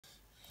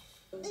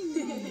Hi,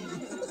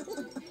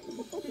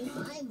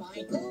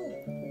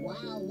 Michael.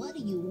 Wow, what are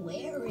you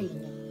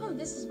wearing? Oh,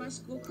 this is my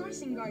school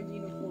crossing guard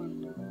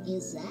uniform.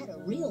 Is that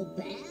a real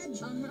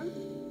badge? Uh-huh.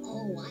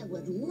 Oh, I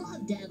would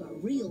love to have a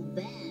real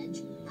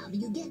badge. How do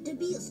you get to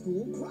be a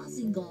school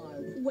crossing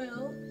guard?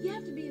 Well, you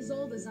have to be as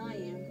old as I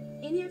am,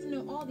 and you have to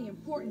know all the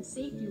important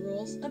safety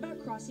rules about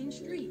crossing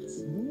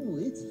streets. Oh,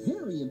 it's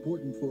very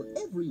important for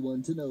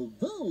everyone to know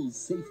those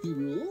safety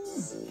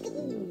rules.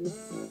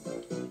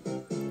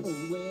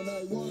 When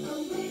I walk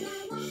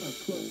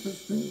across the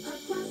street,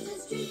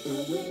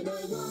 when I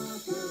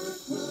walk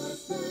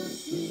across the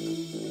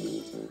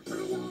street, I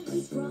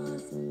always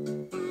cross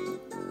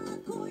at the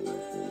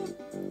corner.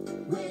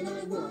 When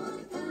I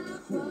walk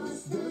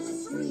across the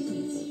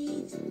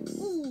street.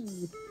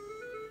 Ooh.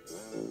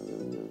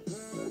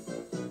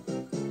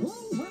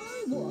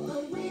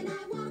 Oh, when I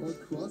walk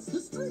across the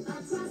street.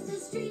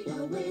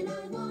 Oh, when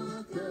I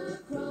walk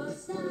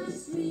across the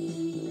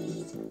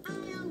street,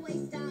 I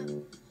always stop,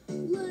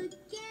 look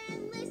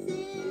and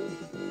listen.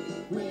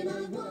 When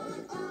I walk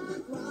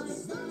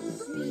across the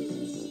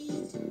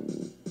street.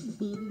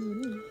 Oh,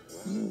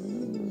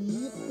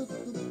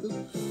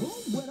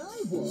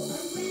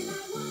 when I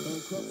walk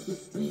across the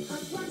street. Oh,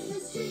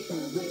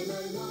 when I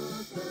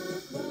walk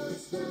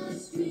across the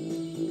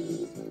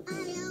street, I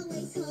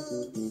always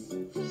hold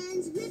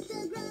hands with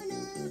the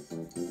grown-up.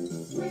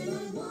 When I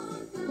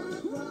walk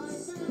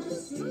across the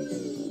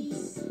street.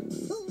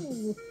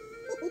 Oh,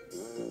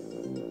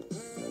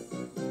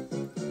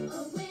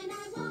 when I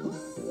walk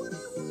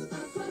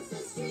across the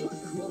street. Oh,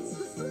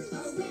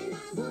 when I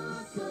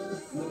walk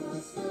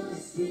across the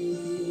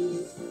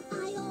street, I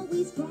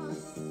always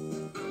cross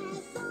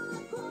at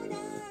the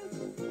corner.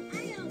 I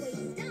always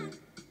stop,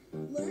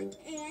 look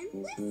and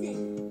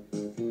listen.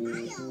 I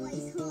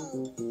always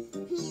hold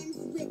hands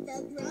with the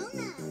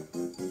grown-up.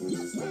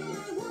 Yes, when I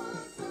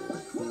walk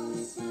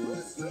across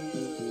the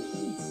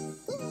street.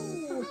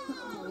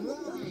 All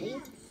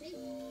right.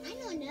 I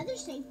know another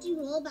safety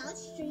rule about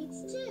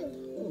streets too.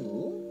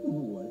 Oh,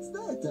 what's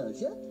that,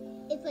 Tasha?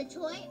 If a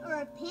toy or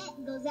a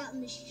pet goes out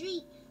in the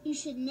street, you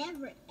should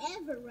never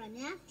ever run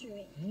after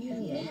it.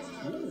 Yes,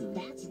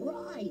 that's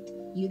right.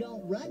 You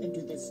don't run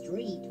into the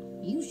street.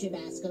 You should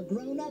ask a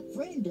grown-up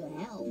friend to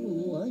help.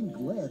 Oh, I'm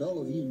glad all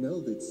of you know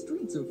that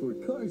streets are for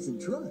cars and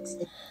trucks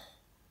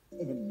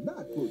and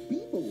not for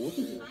people.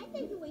 I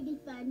think it would be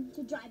fun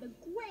to drive a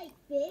great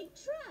big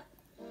truck.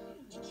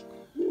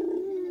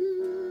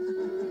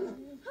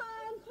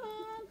 Honk,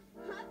 honk.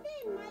 Hop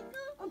in,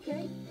 Michael.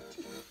 Okay.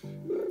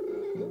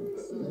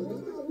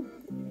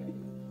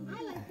 I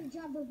like to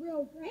drive a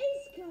real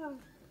race car.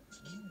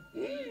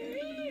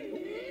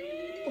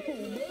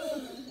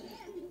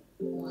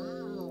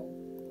 Wow.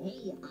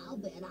 Hey, I'll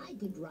bet I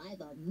could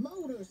drive a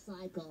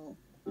motorcycle.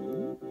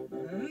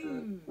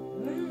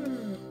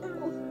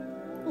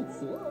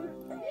 So,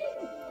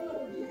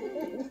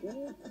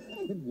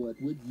 and what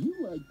would you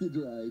like to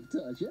drive,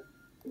 Tasha?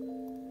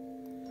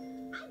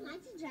 I'd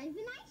like to drive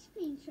an ice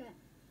cream truck.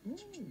 Ding,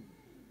 ding,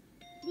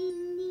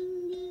 ding,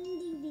 ding, ding,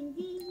 ding, ding,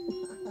 ding.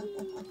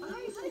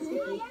 Ice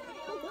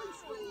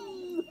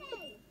cream!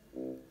 Hey,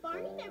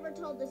 Barney never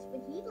told us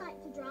what he'd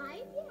like to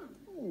drive. Yeah.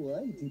 Oh, I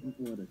didn't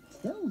want to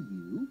tell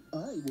you.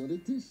 I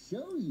wanted to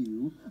show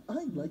you.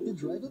 I'd like to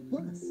drive a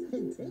bus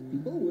and take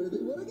people where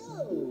they want to go.